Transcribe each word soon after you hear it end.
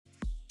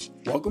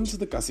Welcome to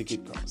the Kasi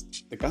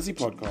Kidcast, the Kasi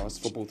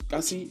podcast for both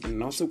Kasi and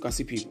not so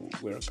Kasi people,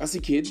 where a Kasi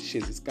kid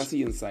shares his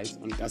Kasi insights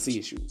on Kasi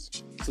issues.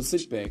 So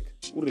sit back,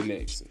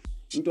 relax,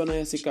 intwana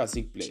yase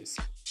Kasi place.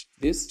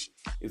 This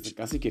is the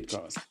Kasi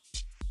Kidcast.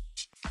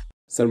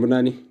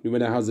 Sanbonani,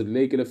 Dumena how's it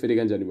like?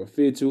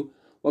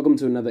 Welcome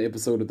to another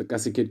episode of the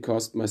Kasi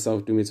Kidcast.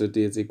 Myself, Dumi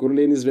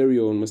Kuruleni's very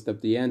own, must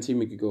up the ante,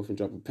 make a go from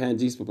drop of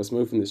panties, Papa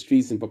smoke from the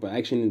streets, and Papa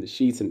action in the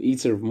sheets, an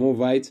eater of more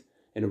light,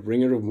 and a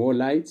bringer of more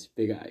light,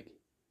 Big Ike.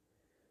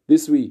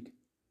 This week,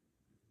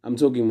 I'm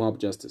talking mob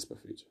justice,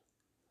 Bafito.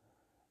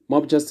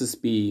 Mob justice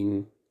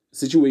being a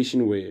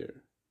situation where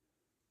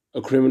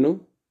a criminal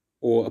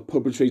or a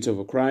perpetrator of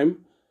a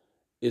crime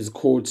is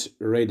caught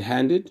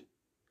red-handed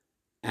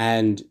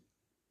and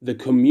the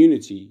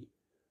community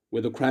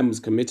where the crime was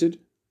committed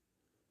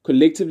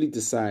collectively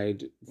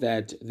decide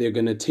that they're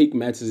going to take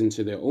matters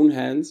into their own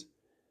hands,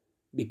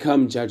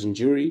 become judge and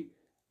jury,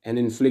 and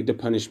inflict a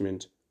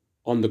punishment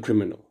on the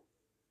criminal.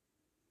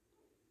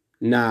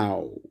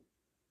 Now,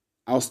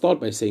 I'll start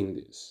by saying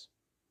this.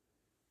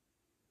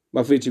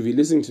 Bafethu, if you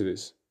listen to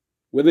this,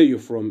 whether you're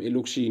from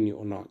Elokshini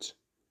or not,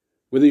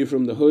 whether you're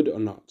from the hood or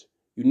not,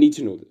 you need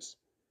to know this.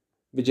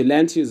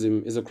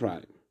 Vigilantism is a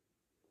crime.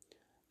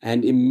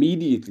 And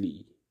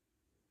immediately,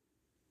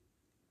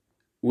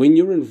 when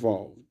you're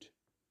involved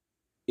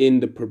in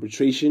the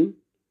perpetration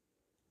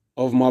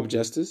of mob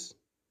justice,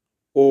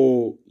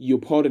 or you're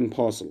part and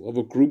parcel of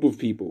a group of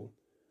people,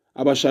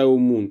 abashayo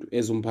umuntu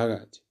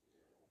ezumphakathi,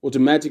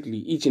 automatically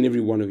each and every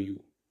one of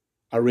you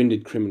are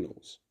rendered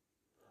criminals,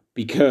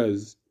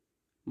 because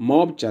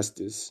mob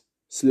justice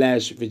 /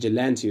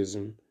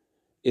 vigilantism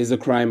is a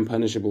crime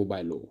punishable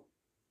by law.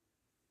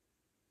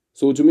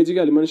 So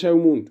automatically manishaya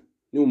umuntu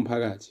ni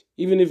umphakathi,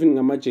 even if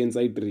ngama-gens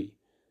ayi-3,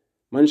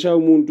 manishaya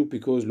umuntu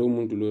because lo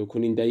muntu loyo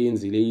khona into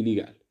ayenzile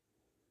illegal,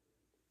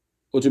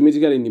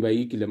 automatically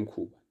nibayikile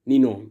mkhuba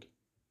ninonke.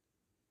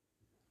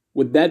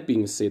 With that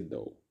being said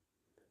though,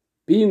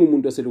 being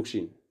umuntu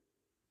waselokishini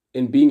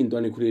and being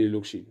intwana ekhulele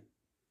elokishini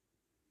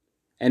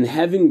and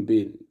having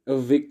been a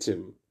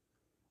victim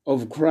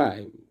of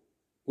crime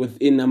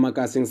within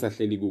amakasi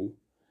engisahleli kuwo,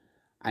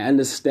 I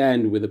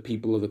understand where the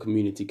people of the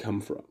community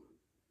come from.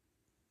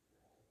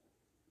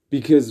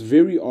 Because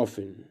very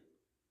often,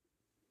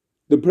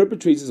 the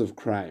perpetrators of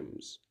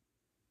crimes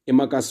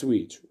emakasi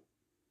wethu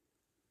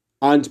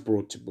aren't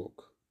brought to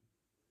book.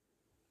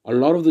 A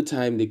lot of the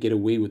time, they get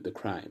away with the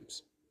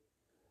crimes.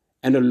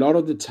 And a lot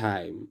of the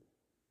time,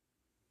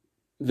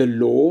 the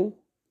law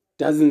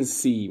doesn't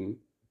seem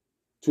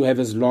to have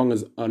as long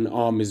as an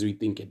arm as we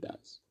think it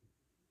does.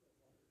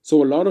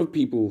 So a lot of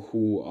people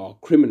who are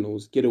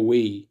criminals get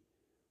away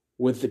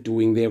with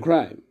doing their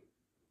crime,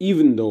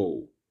 even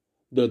though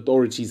the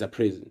authorities are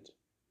present.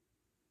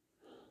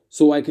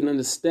 So I can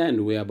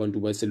understand where abantu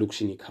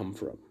baselokishini come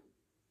from.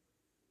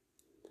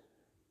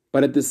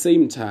 But at the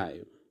same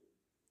time,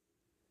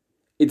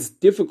 it's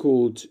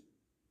difficult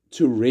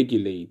to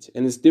regulate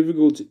and it's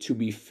difficult to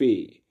be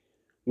fair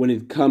when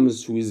it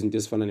comes to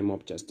isn't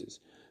mob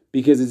justice.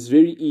 Because it's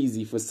very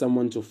easy for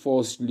someone to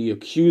falsely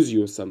accuse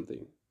you of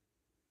something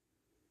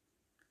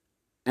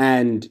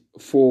and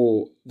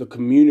for the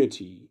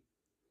community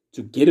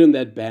to get on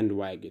that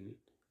bandwagon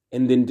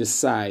and then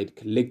decide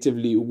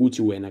collectively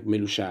ukuthi wena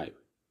kumele ushaywe.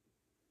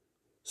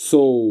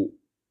 So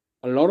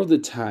a lot of the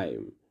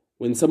time,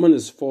 when someone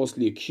is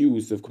falsely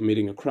accused of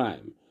committing a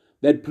crime,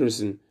 that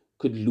person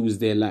could lose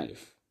their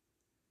life.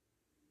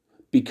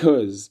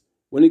 Because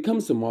when it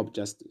comes to mob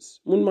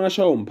justice,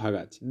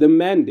 the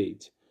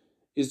mandate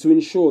is to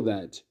ensure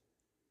that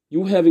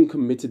you having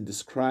committed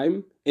this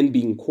crime and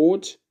being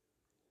caught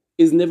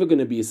is never going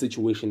to be a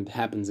situation that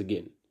happens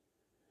again.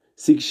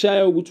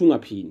 Sikshaya ukuthi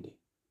ungaphinde.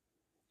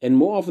 And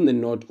more often than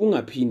not,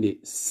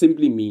 ungaphinde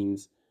simply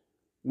means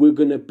we're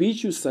going to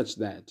beat you such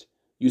that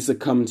you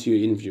succumb to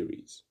your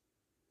injuries.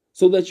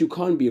 So that you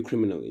can't be a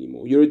criminal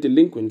anymore. You're a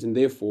delinquent and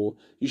therefore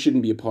you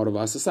shouldn't be a part of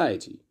our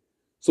society.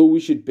 So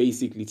we should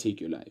basically take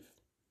your life.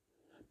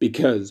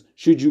 Because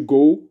should you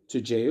go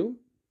to jail,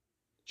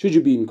 should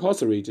you be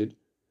incarcerated,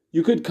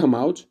 you could come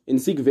out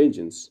and seek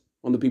vengeance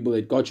on the people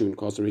that got you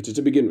incarcerated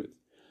to begin with.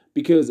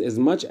 Because as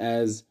much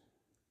as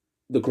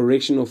the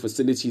correctional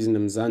facilities in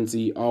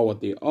Mzansi are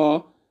what they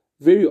are,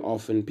 very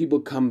often people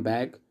come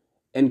back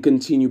and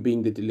continue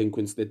being the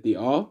delinquents that they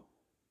are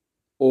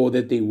or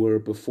that they were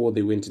before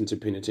they went into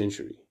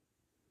penitentiary.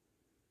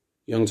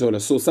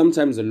 So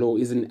sometimes the law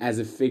isn't as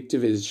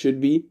effective as it should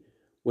be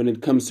when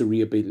it comes to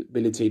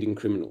rehabilitating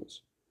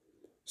criminals.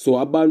 So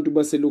abantu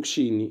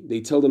baselokishini, they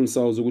tell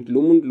themselves ukuthi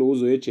lo muntu lo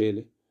uzoya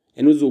ejele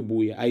and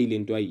uzobuya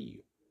ayilento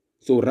ayiyo.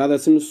 So rather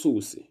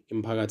simsuse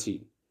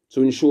emphakathini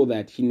to ensure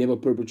that he never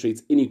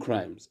perpetrates any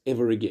crimes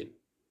ever again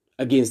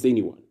against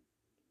anyone.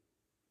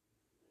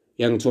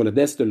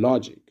 That's the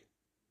logic.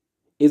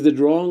 Is it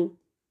wrong?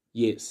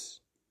 Yes.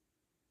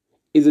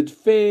 Is it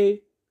fair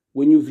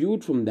when you view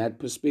it from that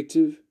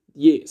perspective?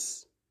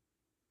 Yes.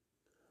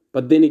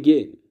 But then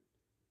again,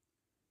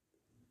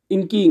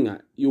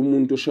 inkinga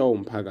yomuntu oshawa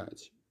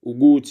umphakathi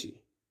ukuthi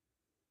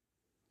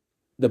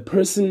the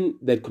person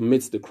that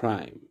commits the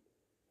crime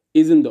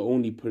isn't the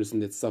only person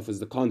that suffers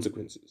the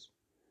consequences,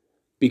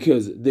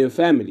 because their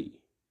family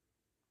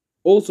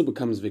also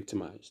becomes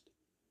victimized.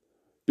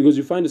 Because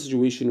you find a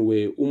situation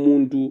where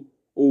umuntu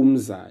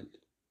umzali,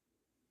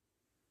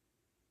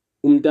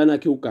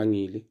 umntanakhe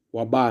ugangile,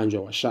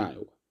 wabanjwa,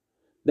 washaywa.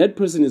 That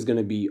person is going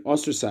to be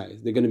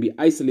ostracized. They're going to be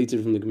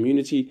isolated from the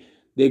community.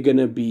 They're going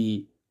to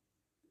be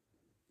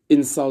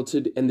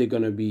insulted and they're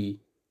going to be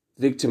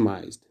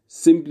victimized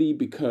simply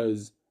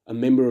because a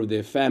member of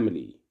their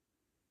family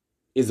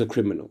is a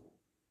criminal.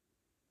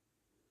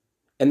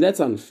 And that's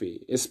unfair,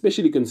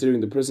 especially considering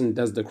the person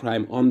does the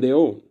crime on their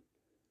own.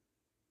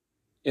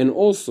 And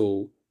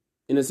also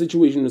in a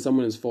situation where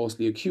someone is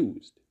falsely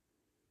accused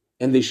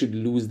and they should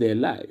lose their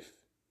life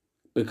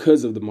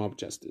because of the mob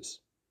justice.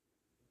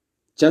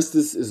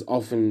 Justice is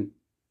often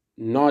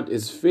not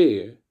as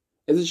fair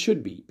as it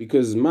should be,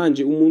 because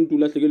manje umuntu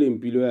ulahlekele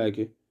impilo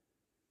yakhe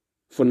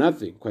for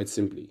nothing, quite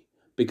simply,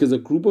 because a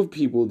group of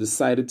people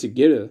decided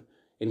together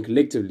and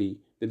collectively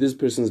that this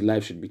person's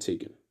life should be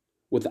taken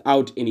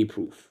without any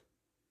proof.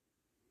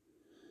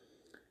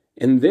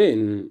 And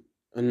then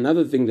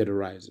another thing that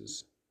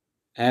arises,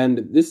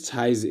 and this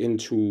ties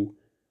into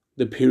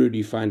the period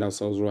we find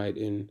ourselves right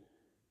in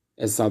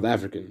as South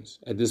Africans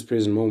at this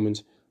present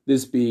moment,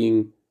 this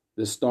being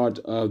the start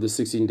of the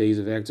 16 days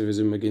of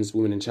activism against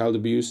women and child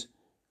abuse.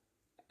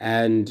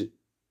 And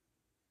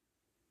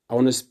I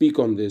want to speak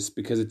on this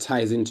because it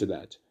ties into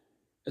that.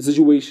 A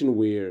situation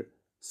where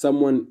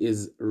someone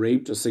is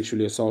raped or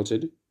sexually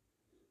assaulted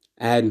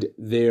and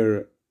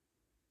the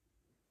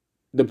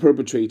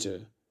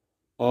perpetrator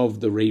of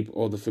the rape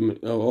or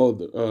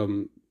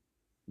the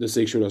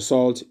sexual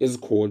assault is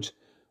caught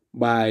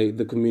by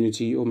the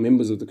community or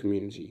members of the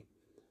community.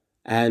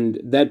 And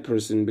that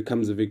person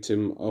becomes a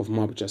victim of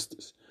mob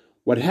justice.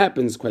 What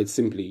happens, quite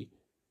simply,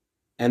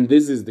 and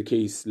this is the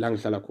case, la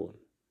ngihlala khona,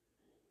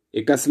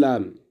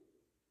 eKaslami,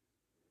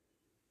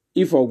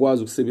 if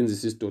awukwazi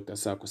ukusebenzisa isidoda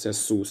sakho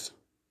siyasisusa,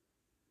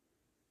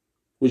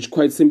 which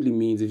quite simply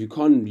means if you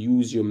can't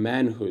use your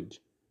manhood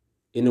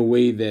in a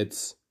way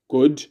that's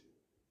good,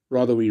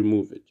 rather we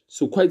remove it.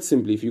 So quite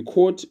simply, if you're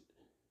caught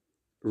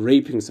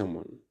raping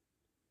someone,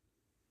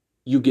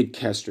 you get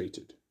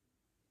castrated.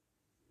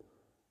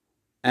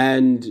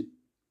 And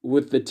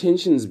with the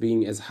tensions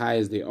being as high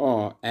as they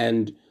are,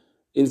 and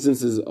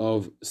instances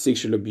of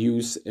sexual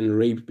abuse and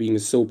rape being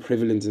so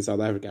prevalent in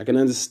South Africa, I can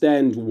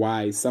understand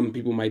why some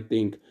people might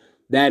think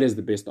that is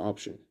the best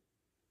option.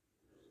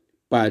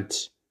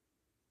 But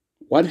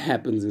what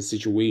happens in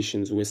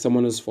situations where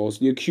someone is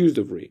falsely accused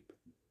of rape?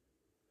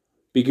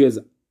 Because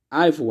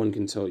I, for one,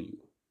 can tell you,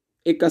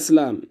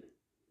 eKaslami,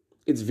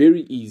 it's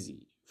very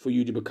easy for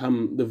you to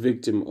become the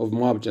victim of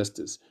mob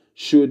justice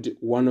should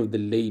one of the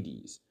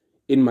ladies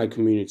in my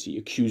community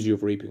accuse you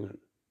of raping her.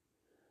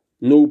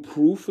 No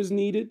proof is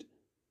needed.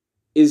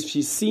 If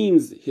she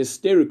seems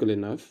hysterical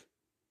enough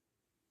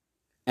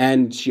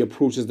and she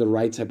approaches the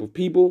right type of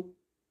people,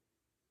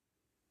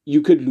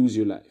 you could lose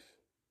your life.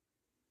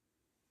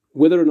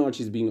 Whether or not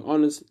she's being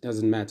honest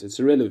doesn't matter. It's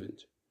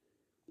irrelevant.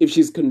 If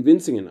she's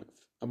convincing enough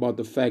about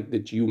the fact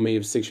that you may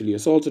have sexually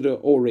assaulted her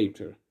or raped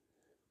her,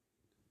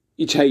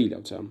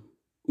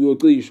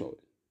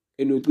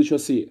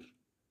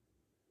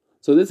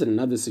 so that's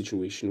another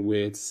situation where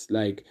it's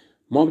like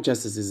mob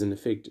justice is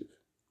ineffective.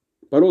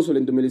 But also,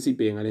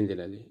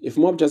 if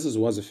mob justice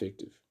was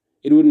effective,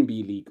 it wouldn't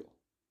be illegal.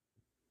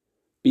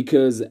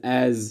 Because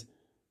as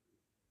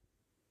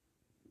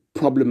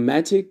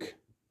problematic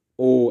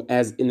or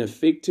as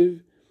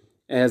ineffective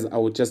as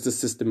our justice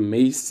system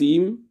may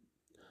seem,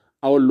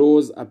 our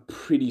laws are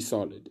pretty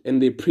solid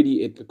and they're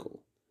pretty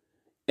ethical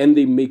and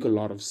they make a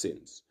lot of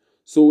sense.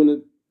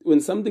 So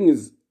when something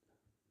is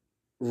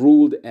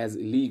ruled as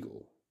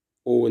illegal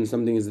or when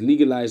something is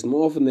legalized,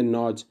 more often than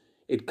not,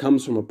 it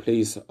comes from a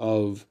place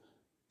of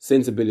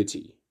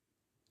sensibility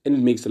and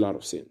it makes a lot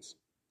of sense.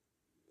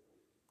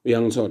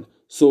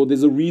 So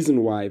there's a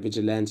reason why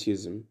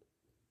vigilantism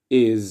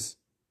is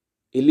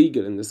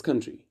illegal in this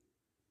country.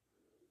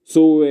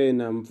 So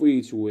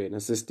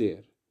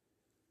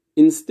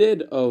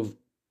instead of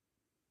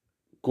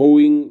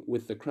going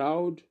with the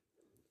crowd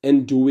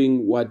and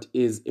doing what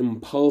is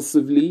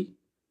impulsively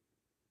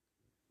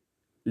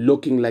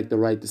looking like the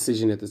right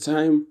decision at the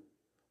time,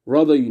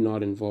 rather you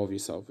not involve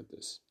yourself with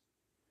this.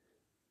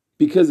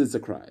 Because it's a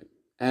crime.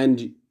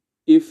 And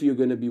if you're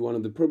going to be one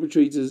of the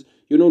perpetrators,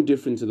 you're no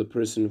different to the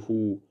person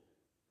who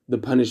the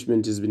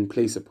punishment has been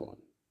placed upon.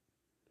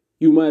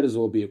 You might as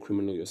well be a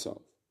criminal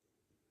yourself.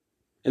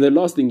 And the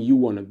last thing you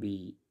want to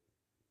be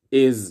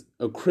is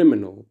a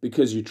criminal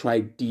because you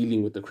tried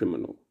dealing with the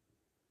criminal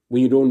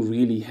when you don't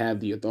really have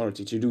the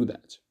authority to do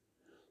that.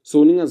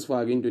 So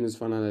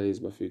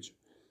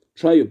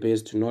try your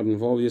best to not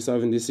involve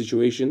yourself in these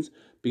situations,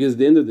 because at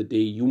the end of the day,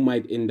 you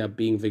might end up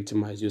being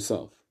victimized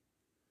yourself.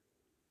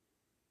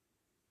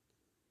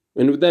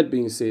 And with that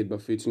being said,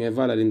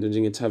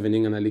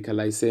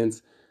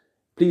 license,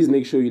 please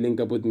make sure you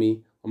link up with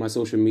me on my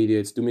social media.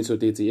 It's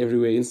Dumi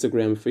everywhere,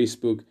 Instagram,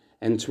 Facebook,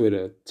 and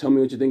Twitter. Tell me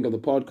what you think of the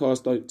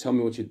podcast. Tell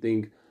me what you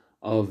think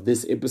of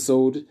this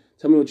episode.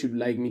 Tell me what you'd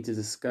like me to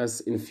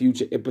discuss in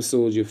future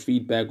episodes. Your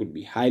feedback would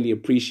be highly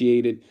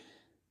appreciated.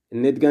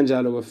 And net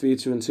ganjalo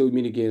bafethu, until we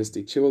meet again,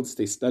 stay chilled,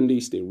 stay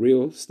stundy, stay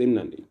real, stay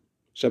nandi.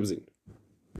 Shabzin.